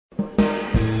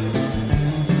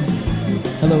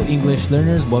Hello, English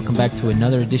learners. Welcome back to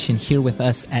another edition here with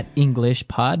us at English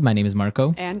Pod. My name is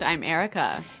Marco. And I'm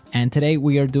Erica. And today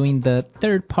we are doing the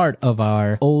third part of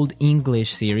our Old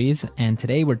English series. And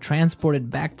today we're transported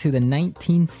back to the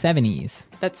 1970s.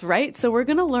 That's right. So we're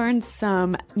going to learn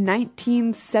some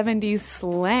 1970s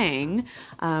slang,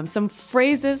 some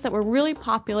phrases that were really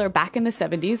popular back in the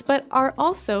 70s, but are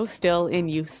also still in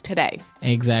use today.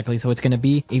 Exactly. So it's going to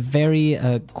be a very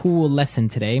cool lesson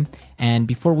today. And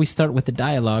before we start with the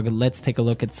dialogue, let's take a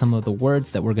look at some of the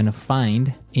words that we're going to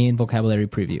find in Vocabulary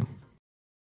Preview.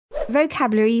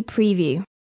 Vocabulary Preview.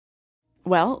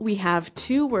 Well, we have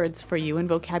two words for you in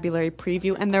Vocabulary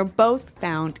Preview, and they're both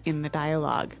found in the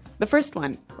dialogue. The first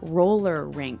one, roller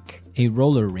rink. A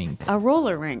roller rink. A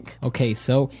roller rink. Okay,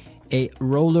 so a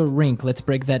roller rink. Let's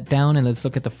break that down and let's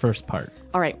look at the first part.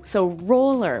 All right, so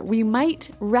roller. We might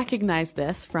recognize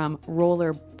this from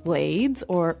roller blades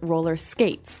or roller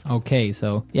skates. Okay,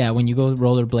 so yeah, when you go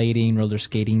rollerblading, roller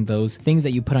skating, those things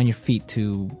that you put on your feet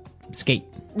to skate.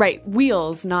 Right,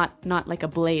 wheels, not like a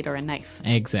blade or a knife.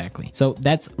 Exactly. So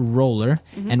that's roller.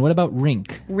 And what about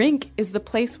rink? Rink is the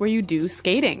place where you do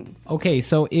skating. Okay,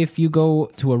 so if you go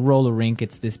to a roller rink,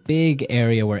 it's this big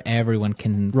area where everyone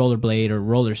can rollerblade or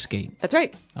roller skate. That's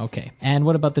right. Okay, and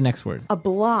what about the next word? A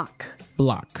block.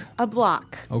 Block. A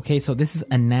block. Okay, so this is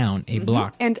a noun, a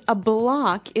block. And a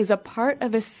block is a part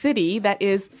of a city that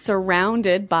is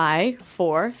surrounded by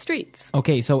 4 streets.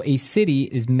 Okay, so a city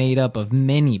is made up of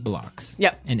many blocks.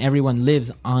 Yep. And everyone lives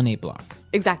on a block.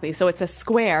 Exactly. So it's a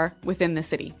square within the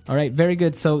city. All right, very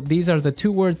good. So these are the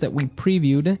two words that we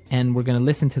previewed, and we're going to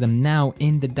listen to them now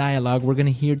in the dialogue. We're going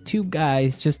to hear two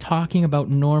guys just talking about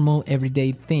normal,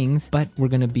 everyday things, but we're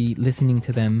going to be listening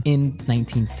to them in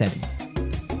 1970.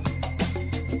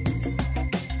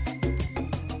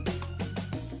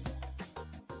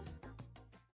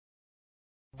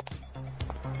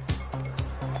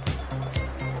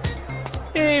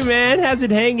 Hey man, how's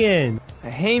it hanging?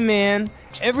 Hey man,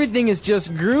 everything is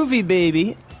just groovy,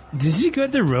 baby. Did you go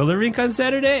to the roller rink on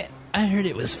Saturday? I heard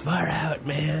it was far out,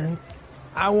 man.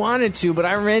 I wanted to, but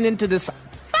I ran into this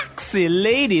foxy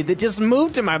lady that just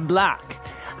moved to my block.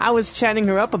 I was chatting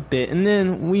her up a bit, and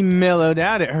then we mellowed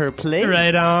out at her place.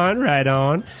 Right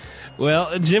on.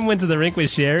 Well, Jim went to the rink with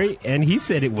Sherry, and he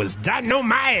said it was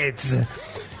dynamite.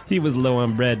 He was low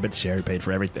on bread, but Sherry paid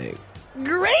for everything.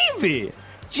 Gravy!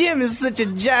 Jim is such a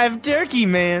jive turkey,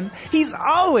 man. He's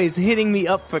always hitting me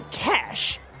up for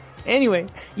cash. Anyway,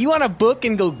 you want to book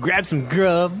and go grab some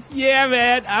grub? Yeah,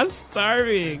 man, I'm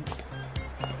starving.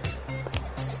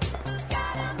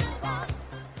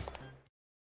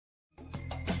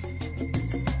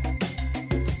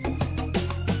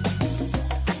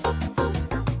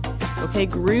 Okay,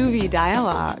 groovy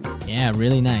dialogue. Yeah,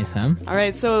 really nice, huh? All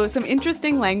right, so some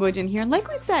interesting language in here. And like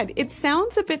we said, it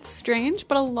sounds a bit strange,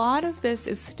 but a lot of this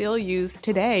is still used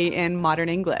today in modern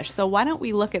English. So why don't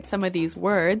we look at some of these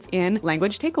words in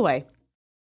Language Takeaway?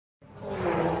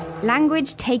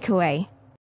 Language Takeaway.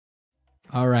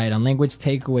 All right, on Language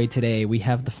Takeaway today, we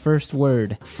have the first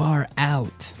word, far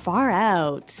out. Far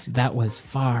out. That was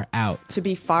far out. To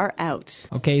be far out.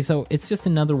 Okay, so it's just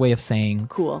another way of saying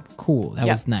Cool. cool. That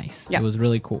Yep. was nice. Yep. It was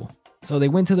really cool. So they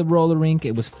went to the roller rink.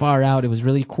 It was far out. It was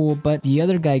really cool. But the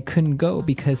other guy couldn't go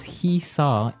because he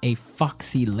saw a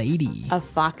foxy lady. A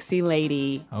foxy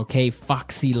lady. Okay,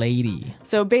 foxy lady.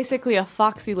 So basically, a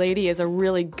foxy lady is a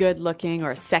really good-looking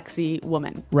or sexy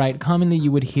woman. Right. Commonly,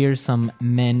 you would hear some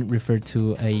men refer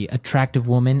to a attractive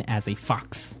woman as a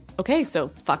fox. Okay, so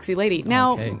foxy lady.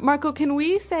 Now, Okay. Marco, can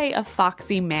we say a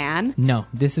foxy man? No,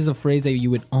 this is a phrase that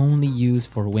you would only use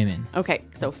for women. Okay,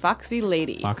 so foxy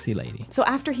lady. Foxy lady. So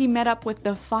after he met up with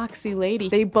the foxy lady,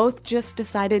 they both just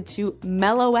decided to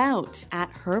mellow out at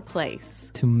her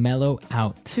place. To mellow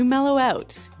out. To mellow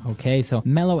out. Okay, so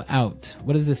mellow out.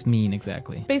 What does this mean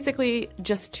exactly? Basically,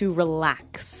 just to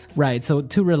relax. Right, so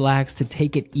to relax, to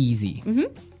take it easy.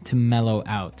 To mellow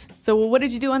out. So what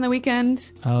did you do on the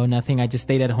weekend? Oh, nothing. I just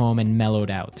stayed at home and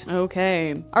mellowed out.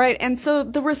 Okay. All right, and so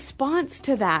the response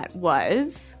to that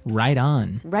was... Right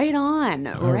on. Right on.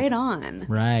 Right on.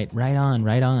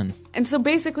 Right on. And so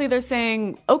basically they're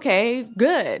saying, okay,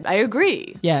 good, I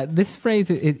agree. Yeah, this phrase,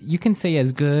 you can say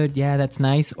as good, yeah, that's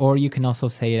nice, or you can also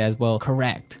say it as, well,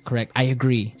 correct, I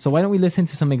agree. So why don't we listen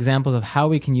to some examples of how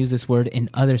we can use this word in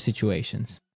other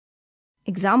situations?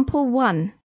 Example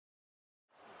 1.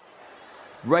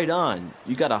 Right on.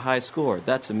 You got a high score.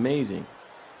 That's amazing.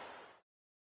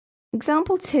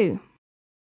 Example 2.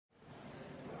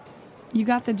 You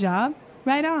got the job?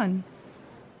 Right on.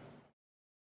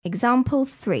 Example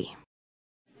 3.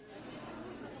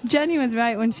 Jenny was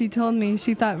right when she told me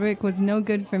she thought Rick was no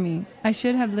good for me. I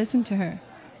should have listened to her.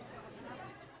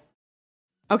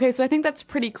 Okay, so I think that's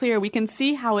pretty clear. We can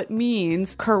see how it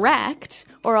means correct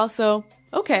or also,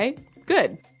 okay,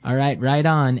 good. All right, right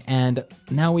on. And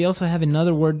now we also have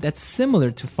another word that's similar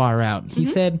to far out. He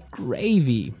said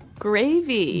gravy.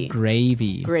 Gravy.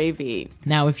 Gravy. Gravy.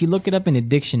 Now, if you look it up in a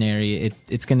dictionary,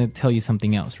 it's going to tell you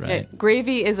something else, right?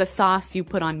 Gravy is a sauce you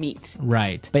put on meat.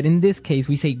 Right. But in this case,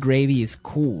 we say gravy is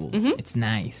cool. It's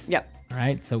nice. Yep. All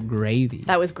right, so gravy.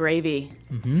 That was gravy.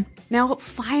 Now,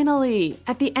 finally,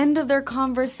 at the end of their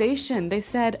conversation, they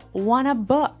said, wanna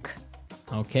book.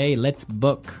 Okay, let's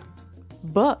book.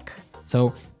 Book.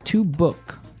 So, to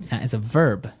book as a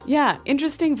verb. Yeah,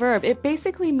 interesting verb. It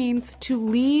basically means to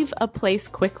leave a place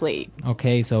quickly.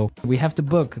 Okay, so we have to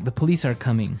book. The police are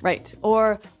coming. Right.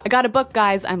 Or, I gotta book,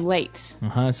 guys, I'm late.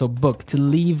 So book, to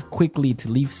leave quickly, to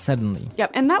leave suddenly.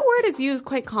 Yep, and that word is used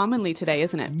quite commonly today,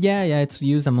 isn't it? Yeah, it's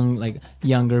used among like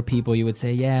younger people. You would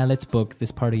say, yeah, let's book.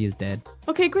 This party is dead.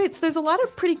 Okay, great. So there's a lot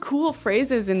of pretty cool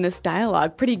phrases in this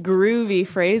dialogue, pretty groovy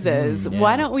phrases. Yeah.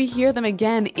 Why don't we hear them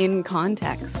again in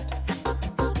context?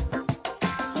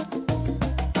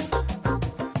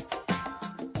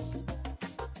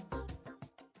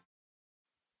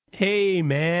 Hey,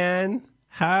 man.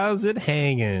 How's it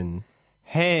hanging?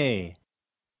 Hey.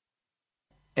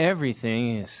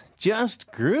 Everything is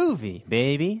just groovy,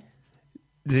 baby.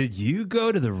 Did you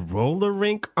go to the roller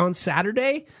rink on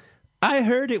Saturday? I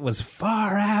heard it was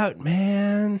far out,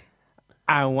 man.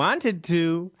 I wanted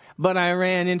to, but I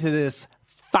ran into this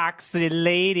foxy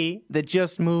lady that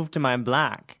just moved to my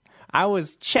block. I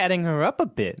was chatting her up a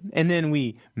bit, and then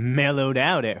we mellowed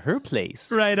out at her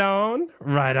place. Right on,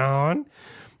 right on.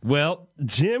 Well,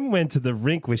 Jim went to the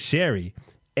rink with Sherry,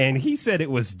 and he said it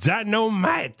was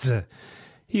dynamite.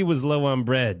 He was low on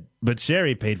bread, but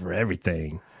Sherry paid for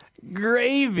everything.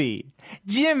 Gravy.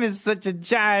 Jim is such a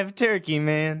jive turkey,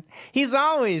 man. He's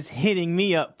always hitting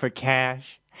me up for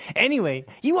cash. Anyway,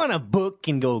 you want to book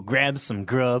and go grab some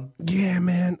grub? Yeah,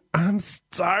 man, I'm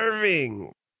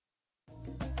starving.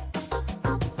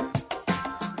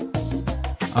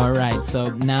 All right, so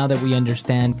now that we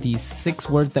understand these 6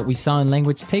 words that we saw in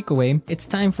Language Takeaway, it's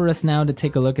time for us now to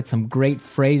take a look at some great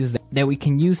phrases that we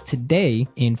can use today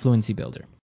in Fluency Builder.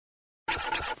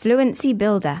 Fluency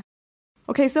Builder.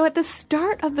 Okay, so at the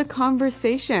start of the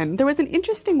conversation, there was an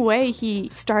interesting way he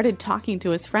started talking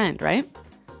to his friend, right?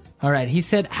 All right, he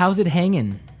said, how's it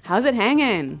hanging? How's it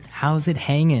hanging? How's it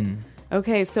hanging?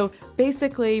 Okay, so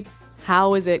basically,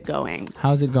 how is it going?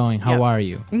 How's it going? How Yep. are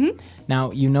you?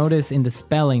 Now, you notice in the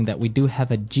spelling that we do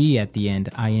have a G at the end,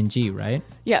 ing, right?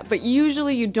 Yeah, but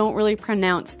usually you don't really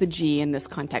pronounce the G in this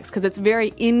context because it's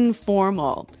very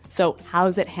informal. So,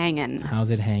 how's it hanging? How's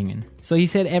it hanging? So he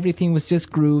said everything was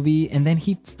just groovy, and then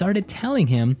he started telling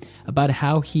him about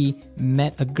how he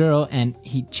met a girl and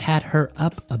he chat her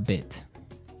up a bit.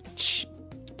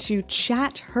 To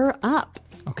chat her up.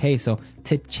 Okay, so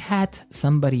to chat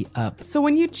somebody up. So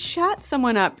when you chat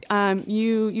someone up,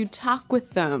 you talk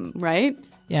with them, right?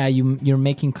 Yeah, you're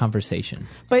making conversation.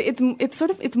 But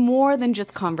it's more than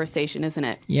just conversation, isn't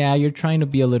it? Yeah, you're trying to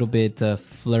be a little bit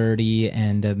flirty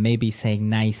and maybe saying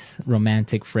nice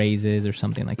romantic phrases or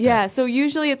something like that. Yeah, so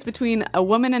usually it's between a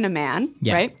woman and a man,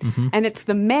 Yeah. right? And it's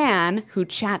the man who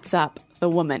chats up the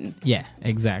woman. Yeah,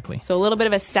 exactly. So a little bit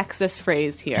of a sexist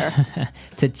phrase here.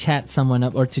 To chat someone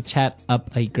up or to chat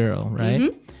up a girl,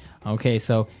 right? Okay,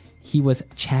 so he was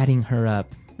chatting her up.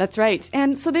 That's right.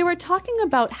 And so they were talking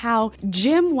about how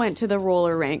Jim went to the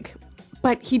roller rink,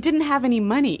 but he didn't have any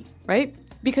money, right?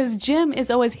 Because Jim is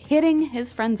always hitting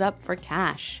his friends up for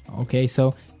cash. Okay,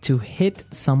 so to hit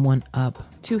someone up.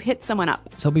 To hit someone up.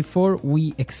 So before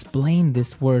we explain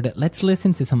this word, let's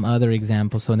listen to some other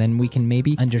examples so then we can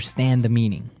maybe understand the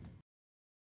meaning.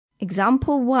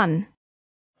 Example 1.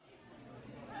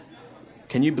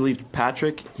 Can you believe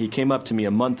Patrick? He came up to me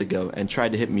a month ago and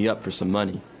tried to hit me up for some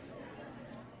money.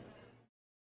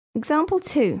 Example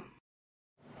 2.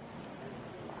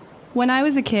 When I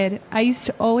was a kid, I used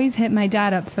to always hit my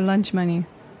dad up for lunch money.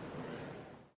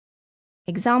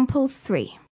 Example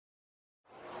 3.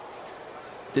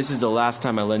 This is the last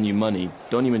time I lend you money.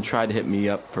 Don't even try to hit me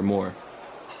up for more.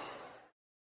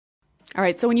 All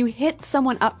right, so when you hit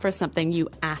someone up for something, you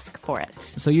ask for it.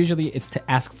 So usually it's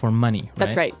to ask for money, right?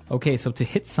 That's right. Okay, so to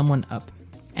hit someone up.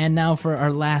 And now for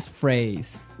our last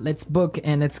phrase. Let's book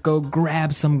and let's go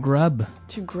grab some grub.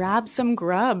 To grab some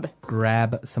grub.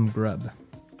 Grab some grub.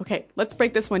 Okay, let's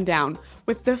break this one down.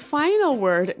 With the final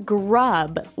word,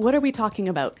 grub, what are we talking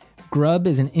about? Grub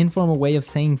is an informal way of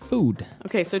saying food.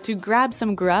 Okay, so to grab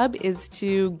some grub is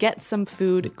to get some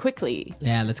food quickly.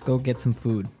 Yeah, let's go get some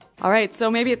food. All right, so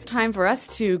maybe it's time for us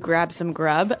to grab some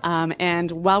grub.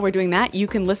 And while we're doing that, you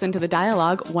can listen to the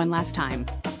dialogue one last time.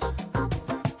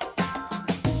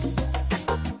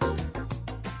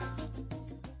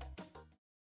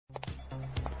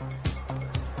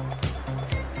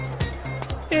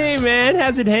 man,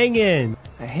 how's it hanging?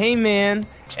 Hey, man,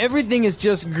 everything is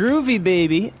just groovy,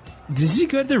 baby. Did you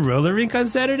go to the roller rink on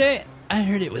Saturday? I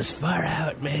heard it was far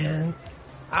out, man.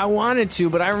 I wanted to,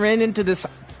 but I ran into this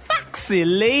foxy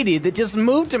lady that just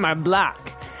moved to my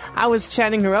block. I was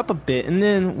chatting her up a bit, and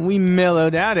then we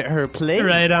mellowed out at her place.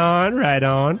 Right on, right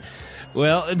on.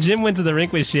 Well, Jim went to the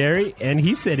rink with Sherry, and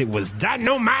he said it was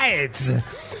dynamite.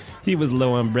 He was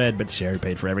low on bread, but Sherry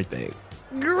paid for everything.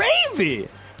 Gravy!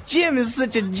 Jim is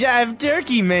such a jive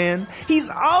turkey, man. He's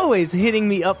always hitting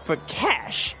me up for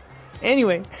cash.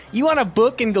 Anyway, you want to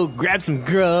book and go grab some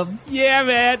grub? Yeah,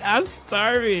 man, I'm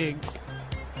starving.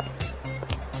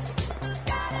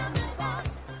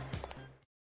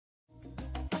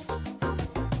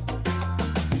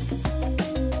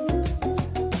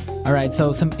 All right,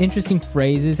 so some interesting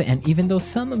phrases, and even though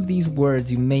some of these words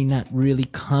you may not really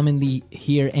commonly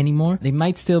hear anymore, they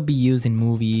might still be used in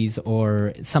movies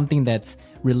or something that's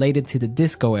related to the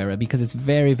disco era because it's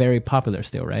very, very popular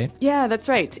still, right? Yeah, that's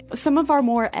right. Some of our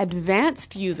more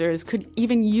advanced users could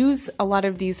even use a lot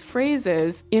of these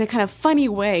phrases in a kind of funny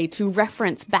way to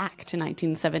reference back to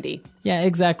 1970. Yeah,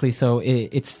 exactly. So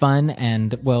it's fun,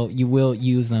 and, well, you will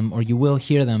use them or you will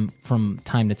hear them from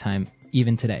time to time,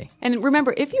 even today. And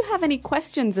remember, if you have any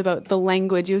questions about the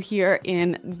language you hear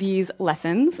in these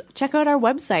lessons, check out our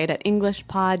website at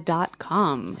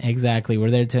EnglishPod.com. Exactly.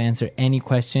 We're there to answer any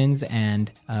questions,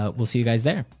 and we'll see you guys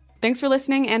there. Thanks for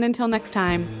listening, and until next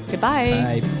time,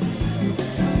 goodbye. Bye.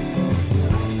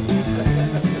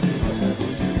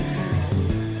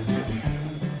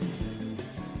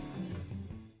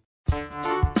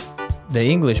 The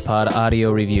English Pod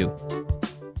Audio Review.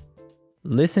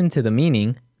 Listen to the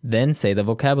meaning, then say the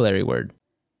vocabulary word.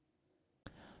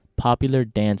 Popular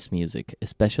dance music,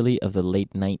 especially of the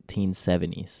late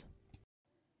 1970s.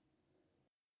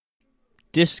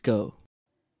 Disco.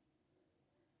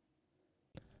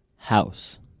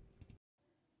 House.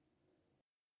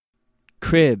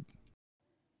 Crib.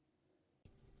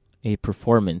 A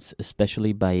performance,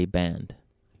 especially by a band.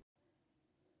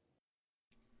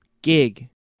 Gig.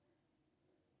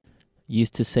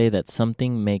 Used to say that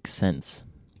something makes sense.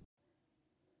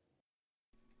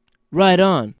 Right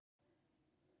on.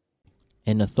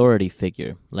 An authority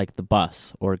figure, like the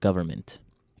boss or government.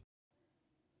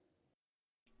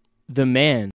 The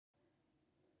man.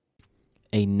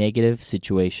 A negative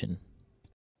situation.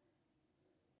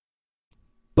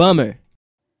 Bummer.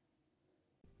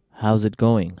 How's it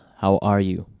going? How are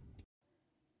you?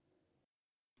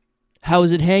 How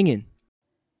is it hanging?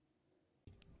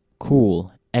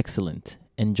 Cool, excellent,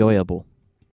 enjoyable.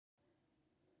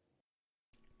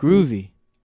 Groovy.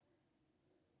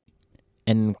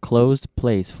 An enclosed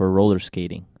place for roller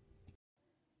skating.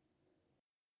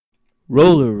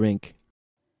 Roller rink.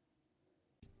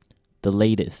 The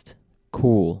latest,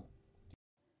 cool.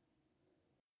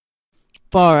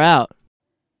 Far out.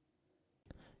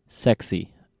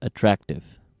 Sexy,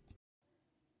 attractive.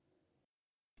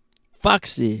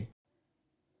 Foxy.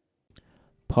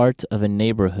 Part of a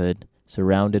neighborhood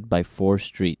surrounded by 4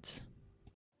 streets.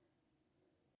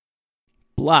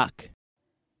 Block.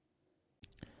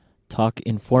 Talk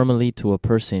informally to a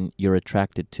person you're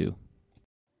attracted to.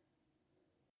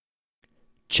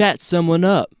 Chat someone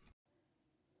up.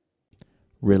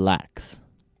 Relax.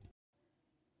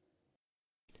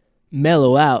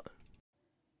 Mellow out.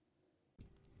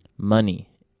 Money,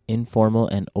 informal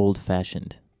and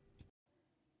old-fashioned.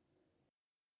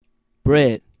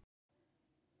 Bread.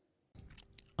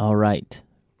 All right,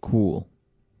 cool.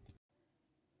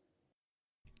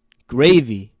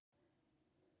 Gravy.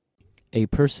 A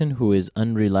person who is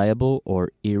unreliable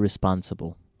or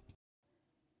irresponsible.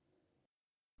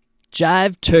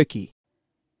 Jive turkey.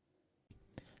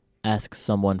 Ask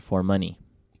someone for money.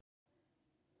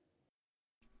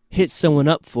 Hit someone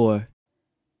up for.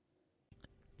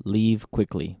 Leave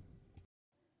quickly.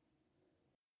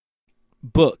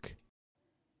 Book.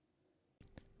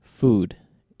 Food,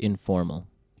 informal.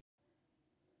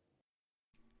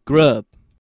 Grub.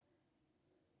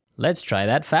 Let's try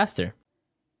that faster.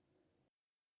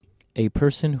 A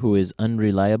person who is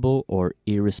unreliable or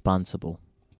irresponsible.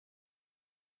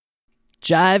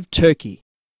 Jive turkey.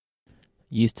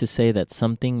 Used to say that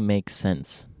something makes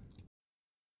sense.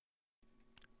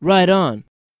 Right on.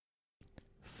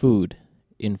 Food,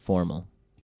 informal.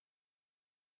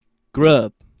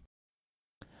 Grub.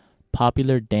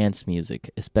 Popular dance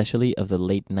music, especially of the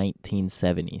late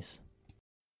 1970s.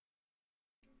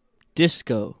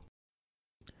 Disco.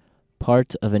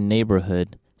 Part of a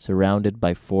neighborhood surrounded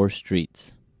by 4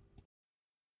 streets.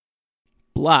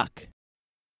 Block.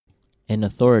 An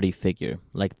authority figure,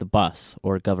 like the boss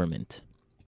or government.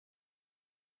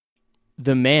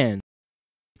 The man.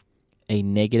 A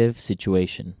negative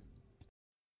situation.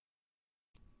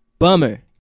 Bummer.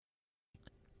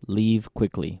 Leave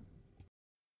quickly.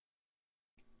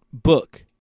 Book.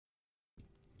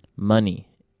 Money.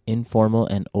 Informal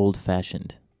and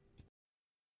old-fashioned.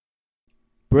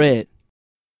 Bread.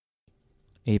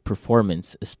 A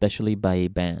performance, especially by a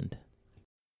band.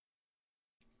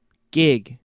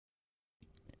 Gig.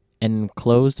 An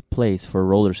enclosed place for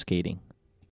roller skating.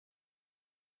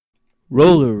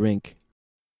 Roller rink.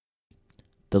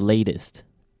 The latest.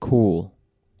 Cool.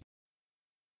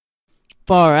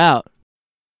 Far out.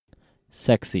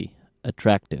 Sexy.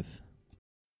 Attractive.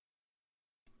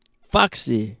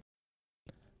 Foxy.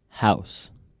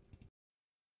 House.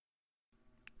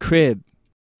 Crib.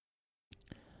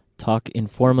 Talk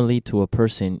informally to a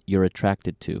person you're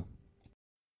attracted to.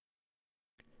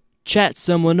 Chat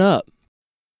someone up.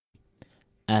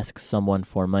 Ask someone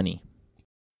for money.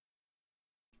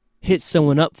 Hit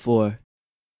someone up for.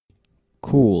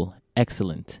 Cool.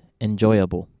 Excellent.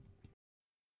 Enjoyable.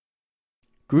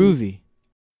 Groovy.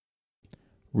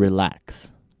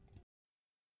 Relax.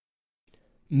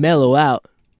 Mellow out.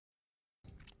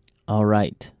 All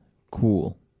right.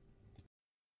 Cool.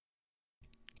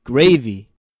 Gravy.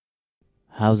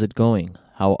 How's it going?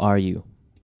 How are you?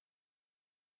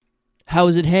 How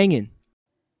is it hanging?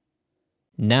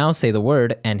 Now say the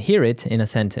word and hear it in a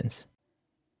sentence.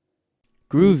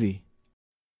 Groovy.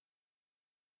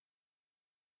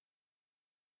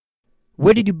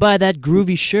 Where did you buy that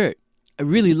groovy shirt? I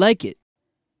really like it.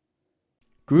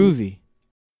 Groovy.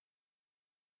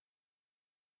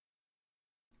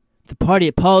 The party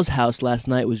at Paul's house last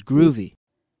night was groovy.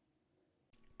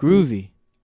 Groovy.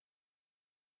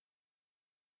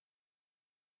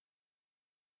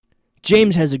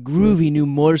 James has a groovy new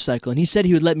motorcycle and he said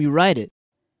he would let me ride it.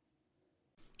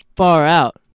 Far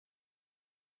out.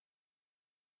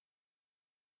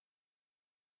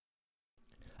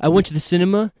 I went to the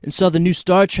cinema and saw the new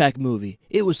Star Trek movie.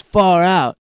 It was far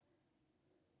out.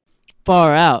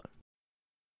 Far out.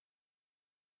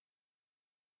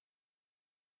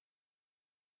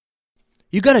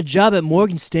 You got a job at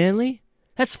Morgan Stanley?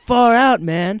 That's far out,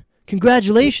 man.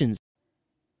 Congratulations.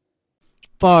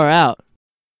 Far out.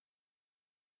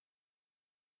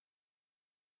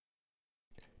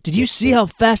 Did you see how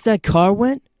fast that car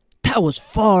went? That was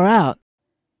far out.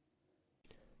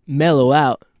 Mellow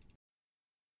out.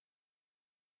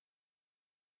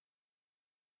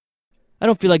 I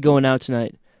don't feel like going out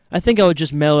tonight. I think I would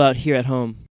just mellow out here at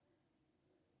home.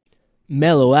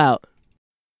 Mellow out.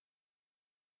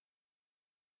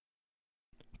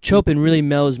 Chopin really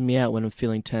mellows me out when I'm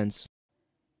feeling tense.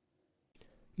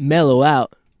 Mellow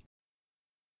out.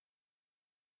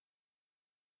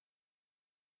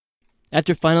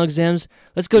 After final exams,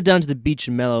 let's go down to the beach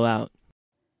and mellow out.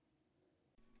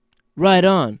 Right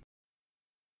on.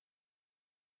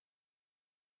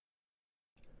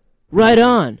 Right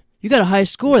on. You got a high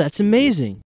score. That's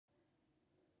amazing.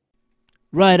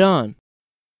 Right on.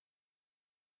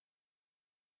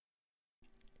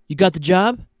 You got the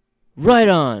job? Right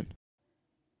on.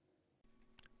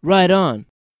 Right on.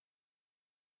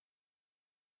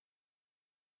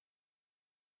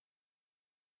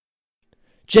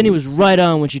 Jenny was right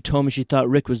on when she told me she thought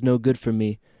Rick was no good for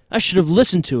me. I should have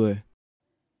listened to her.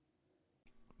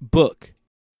 Book.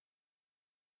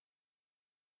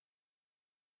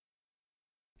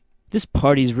 This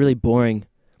party is really boring.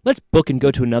 Let's book and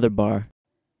go to another bar.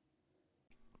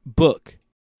 Book.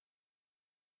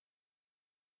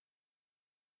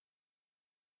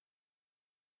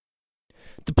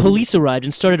 The police arrived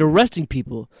and started arresting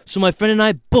people, so my friend and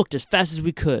I booked as fast as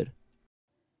we could.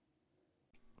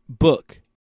 Book.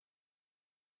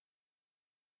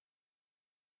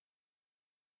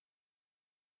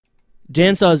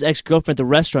 Dan saw his ex-girlfriend at the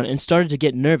restaurant and started to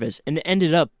get nervous and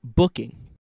ended up booking.